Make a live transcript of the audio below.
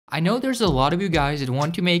I know there's a lot of you guys that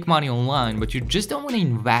want to make money online, but you just don't want to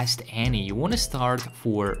invest any. You want to start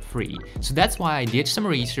for free. So that's why I did some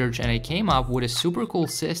research and I came up with a super cool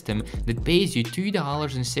system that pays you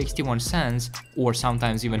 $2.61 or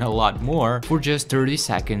sometimes even a lot more for just 30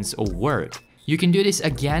 seconds of work. You can do this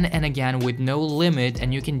again and again with no limit,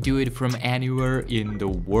 and you can do it from anywhere in the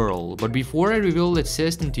world. But before I reveal that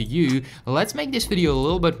system to you, let's make this video a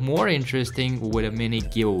little bit more interesting with a mini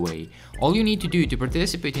giveaway. All you need to do to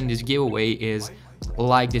participate in this giveaway is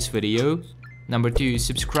like this video. Number 2,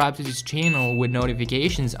 subscribe to this channel with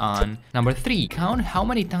notifications on. Number 3, count how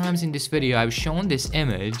many times in this video I've shown this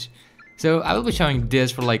image. So I will be showing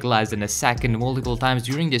this for like less than a second multiple times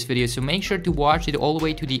during this video, so make sure to watch it all the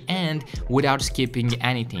way to the end without skipping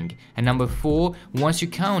anything. And number 4, once you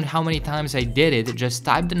count how many times I did it, just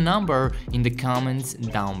type the number in the comments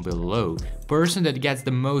down below. Person that gets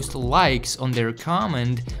the most likes on their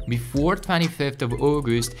comment before 25th of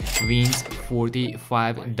August wins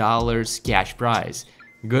 $45 cash prize.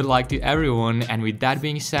 Good luck to everyone, and with that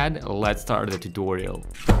being said, let's start the tutorial.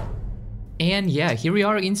 And yeah, here we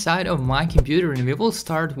are inside of my computer, and we will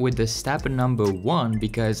start with the step number 1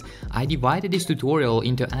 because I divided this tutorial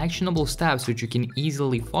into actionable steps which you can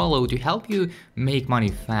easily follow to help you make money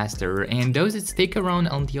faster. And those that stick around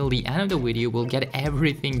until the end of the video will get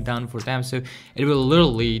everything done for them, so it will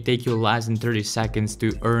literally take you less than 30 seconds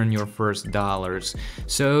to earn your first dollars.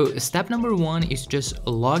 So step number 1 is just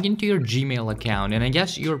log into your Gmail account, and I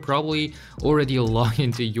guess you're probably already logged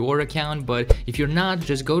into your account, but if you're not,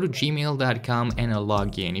 just go to gmail.com and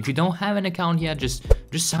log in. If you don't have an account yet, just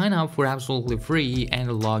sign up for absolutely free and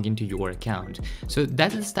log into your account. So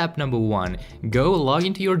that's step number 1. Go log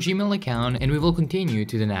into your Gmail account, and we will continue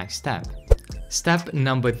to the next step. Step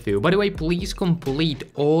number 2. By the way, please complete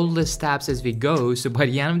all the steps as we go, so by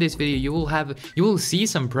the end of this video you will see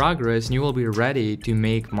some progress and you will be ready to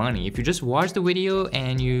make money. If you just watch the video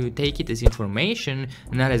and you take it as information,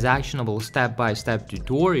 not as actionable step-by-step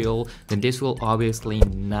tutorial, then this will obviously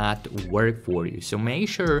not work for you. So make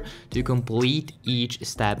sure to complete each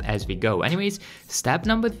step as we go. Anyways, step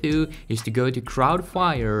number 2 is to go to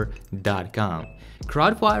crowdfire.com.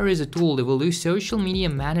 Crowdfire is a tool that will do social media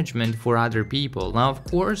management for other people. Now, of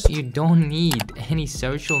course, you don't need any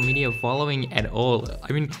social media following at all.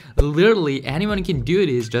 I mean, literally anyone can do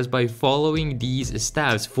this just by following these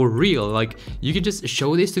steps for real. Like, you can just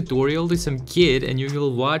show this tutorial to some kid and you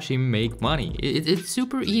will watch him make money. It's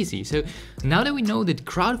super easy. So now that we know that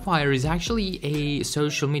Crowdfire is actually a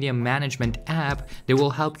social media management app that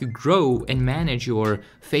will help you grow and manage your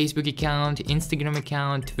Facebook account, Instagram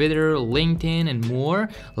account, Twitter, LinkedIn, and more,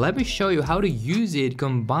 let me show you how to use it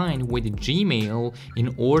combined with Gmail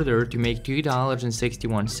in order to make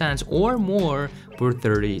 $2.61 or more per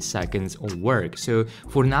 30 seconds of work. So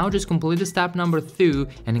for now, just complete the step number 2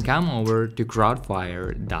 and come over to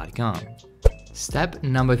crowdfire.com. Step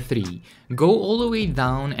number 3. Go all the way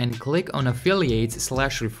down and click on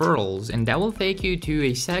affiliates/referrals, and that will take you to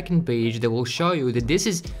a second page that will show you that this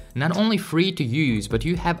is not only free to use, but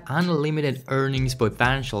you have unlimited earnings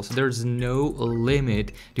potential. So there's no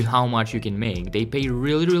limit to how much you can make. They pay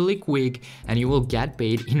really quick, and you will get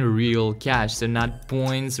paid in real cash. So not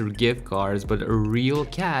points or gift cards, but real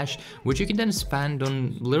cash, which you can then spend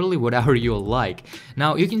on literally whatever you like.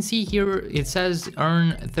 Now you can see here it says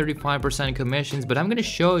earn 35% commissions, but I'm going to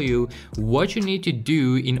show you what you need to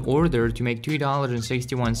do in order to make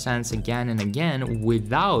 $2.61 again and again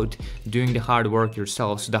without doing the hard work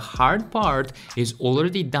yourself. So the hard part is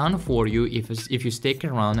already done for you if you stick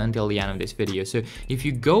around until the end of this video. So if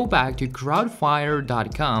you go back to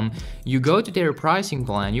crowdfire.com, you go to their pricing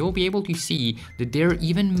plan, you will be able to see that their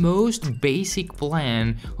even most basic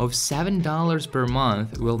plan of $7 per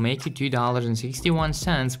month will make you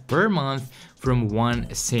 $2.61 per month from one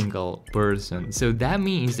single person. So that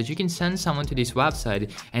means that you can send someone to this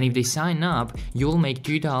website, and if they sign up, you will make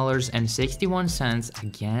 $2.61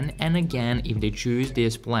 again and again if they choose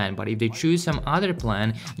this plan. But if they choose some other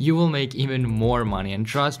plan, you will make even more money. And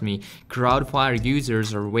trust me, Crowdfire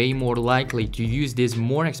users are way more likely to use these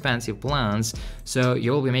more expensive plans, so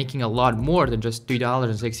you'll be making a lot more than just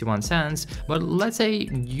 $2.61. But let's say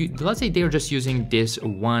they're just using this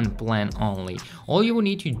one plan only. All you will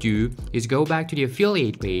need to do is go back to the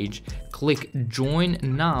affiliate page, click join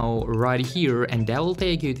now right here, and that will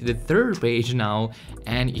take you to the third page now,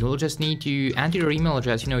 and you'll just need to enter your email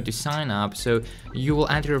address, to sign up. So you will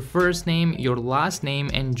enter your first name, your last name,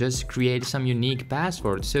 and just create some unique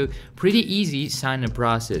password. So pretty easy sign up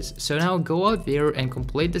process. So now go out there and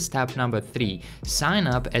complete the step number 3. Sign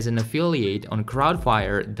up as an affiliate on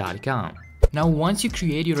crowdfire.com. Now, once you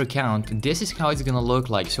create your account, this is how it's gonna look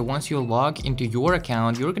like. So once you log into your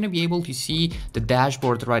account, you're gonna be able to see the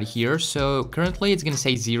dashboard right here. So currently it's gonna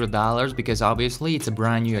say $0 because obviously it's a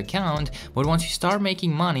brand new account, but once you start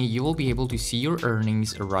making money, you will be able to see your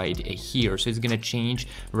earnings right here. So it's gonna change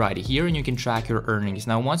right here and you can track your earnings.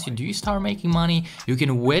 Now, once you do start making money, you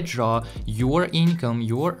can withdraw your income,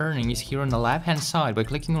 your earnings here on the left hand side by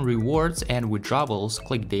clicking on rewards and withdrawals.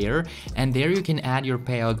 Click there, and there you can add your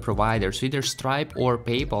payout provider, so either Stripe or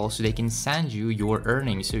PayPal, so they can send you your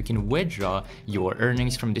earnings, so you can withdraw your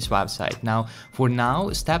earnings from this website. Now, for now,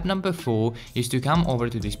 step number 4 is to come over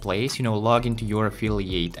to this place, log into your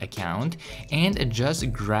affiliate account and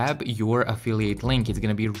just grab your affiliate link. It's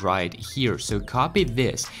gonna be right here. So copy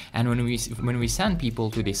this, and when we send people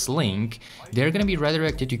to this link, they're gonna be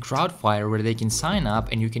redirected to Crowdfire, where they can sign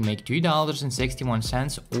up and you can make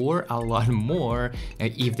 $2.61 or a lot more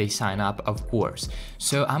if they sign up, of course.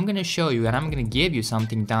 So I'm gonna show you, and I'm gonna give you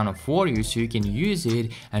something down for you so you can use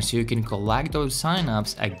it and so you can collect those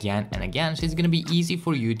signups again and again. So it's gonna be easy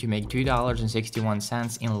for you to make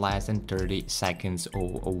 $2.61 in less than 30 seconds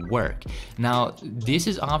of work. Now, this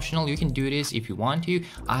is optional. You can do this if you want to.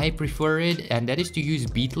 I prefer it, and that is to use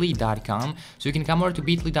bitly.com. So you can come over to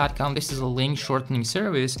bitly.com. This is a link shortening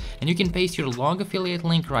service, and you can paste your long affiliate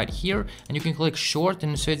link right here, and you can click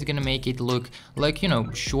shorten, so it's gonna make it look like,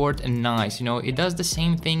 short and nice. It does the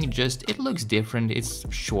same thing, just it looks different, it's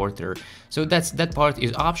shorter. So that part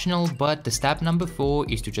is optional, but the step number 4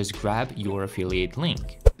 is to just grab your affiliate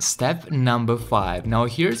link. Step number 5. Now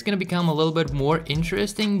here it's gonna become a little bit more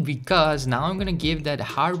interesting, because now I'm gonna give that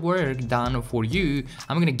hard work done for you.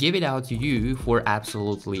 I'm gonna give it out to you for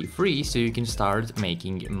absolutely free, so you can start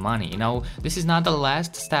making money. Now, this is not the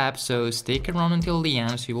last step, so stick around until the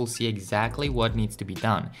end so you will see exactly what needs to be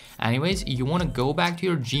done. Anyways, you want to go back to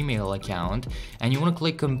your Gmail account and you want to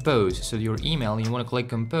click compose, so your email, you want to click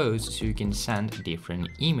compose so you can send different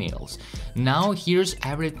emails. Now here's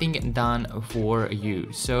everything done for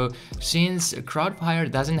you. So since Crowdfire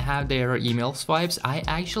doesn't have their email swipes, I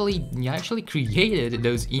actually created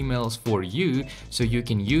those emails for you so you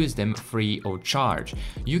can use them free of charge.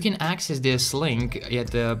 You can access this link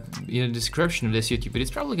at the description of this YouTube, but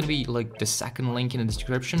it's probably gonna be like the second link in the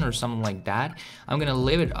description or something like that. I'm gonna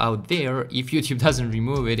leave it out there if YouTube doesn't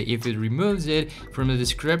remove it. If it removes it from the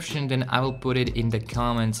description, then I will put it in the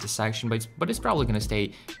comments section, but it's probably gonna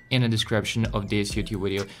stay in the description of this YouTube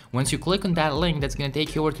video. Once you click on that link, that's gonna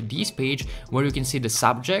take you over to this page where you can see the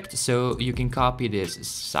subject. So you can copy this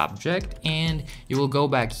subject and you will go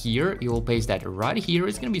back here, you will paste that right here.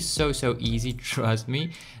 It's gonna be so easy, trust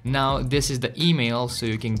me. Now this is the email, so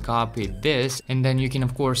you can copy this and then you can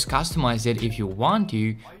of course customize it if you want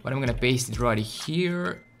to, but I'm gonna paste it right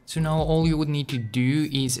here. So now all you would need to do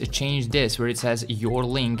is change this where it says your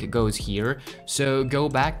link goes here. So go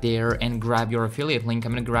back there and grab your affiliate link.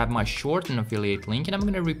 I'm gonna grab my shortened affiliate link and I'm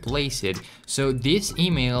gonna replace it. So this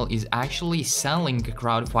email is actually selling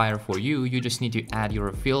Crowdfire for you. You just need to add your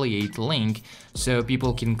affiliate link so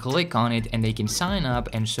people can click on it and they can sign up,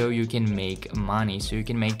 and so you can make money. So you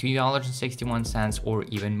can make $2.61 or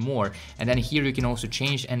even more. And then here you can also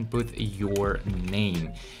change and put your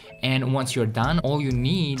name. And once you're done, all you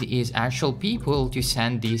need is actual people to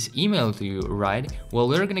send this email to you, right? Well,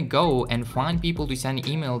 we're gonna go and find people to send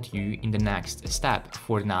email to you in the next step.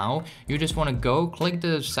 For now, you just wanna go click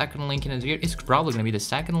the second link in the video. It's probably gonna be the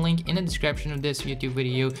second link in the description of this YouTube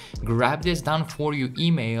video. Grab this done for you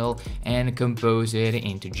email and compose it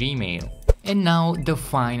into Gmail. And now the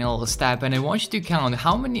final step, and I want you to count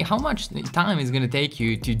how much time it's gonna take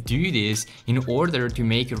you to do this in order to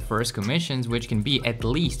make your first commissions, which can be at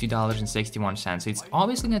least $2.61. It's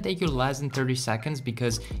obviously gonna take you less than 30 seconds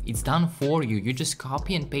because it's done for you. You just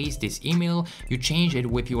copy and paste this email, you change it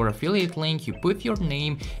with your affiliate link, you put your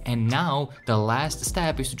name, and now the last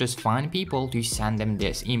step is to just find people to send them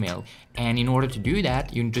this email. And in order to do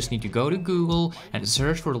that, you just need to go to Google and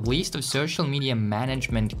search for a list of social media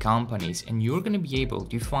management companies, and you're gonna be able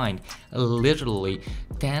to find literally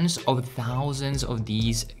tens of thousands of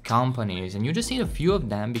these companies, and you just need a few of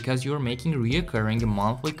them because you're making reoccurring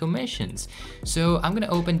monthly commissions. So I'm gonna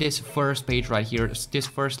open this first page right here, this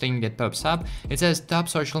first thing that pops up. It says top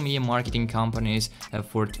social media marketing companies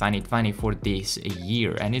for 2020 for this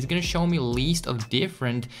year, and it's gonna show me a list of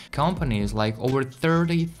different companies, like over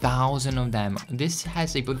 30,000 of them. This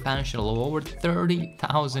has a potential of over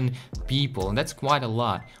 30,000 people, and that's quite a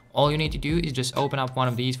lot. All you need to do is just open up one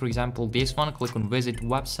of these, for example this one, click on visit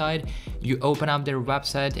website. You open up their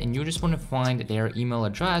website and you just want to find their email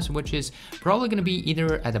address, which is probably going to be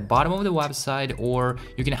either at the bottom of the website, or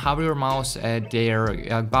you can hover your mouse at their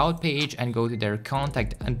about page and go to their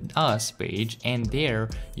contact us page, and there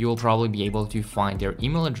you will probably be able to find their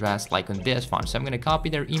email address like on this one. So I'm going to copy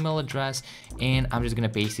their email address and I'm just going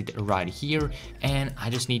to paste it right here, and I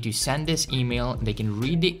just need to send this email. They can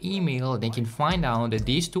read the email, they can find out that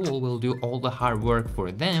this tool will do all the hard work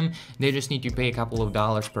for them. They just need to pay a couple of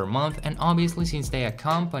dollars per month, and obviously since they have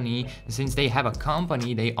a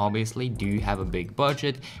company, they obviously do have a big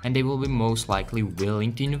budget, and they will be most likely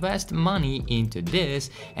willing to invest money into this,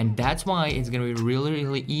 and that's why it's gonna be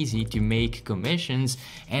really easy to make commissions.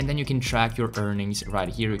 And then you can track your earnings right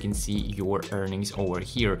here. You can see your earnings over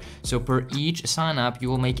here. So per each sign up you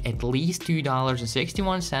will make at least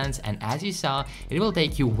 $2.61, and as you saw, it will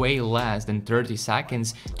take you way less than 30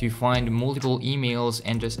 seconds to find multiple emails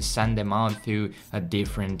and just send them out to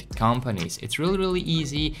different companies. It's really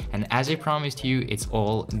easy, and as I promised you, it's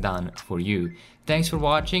all done for you. Thanks for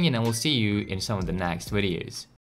watching, and I will see you in some of the next videos.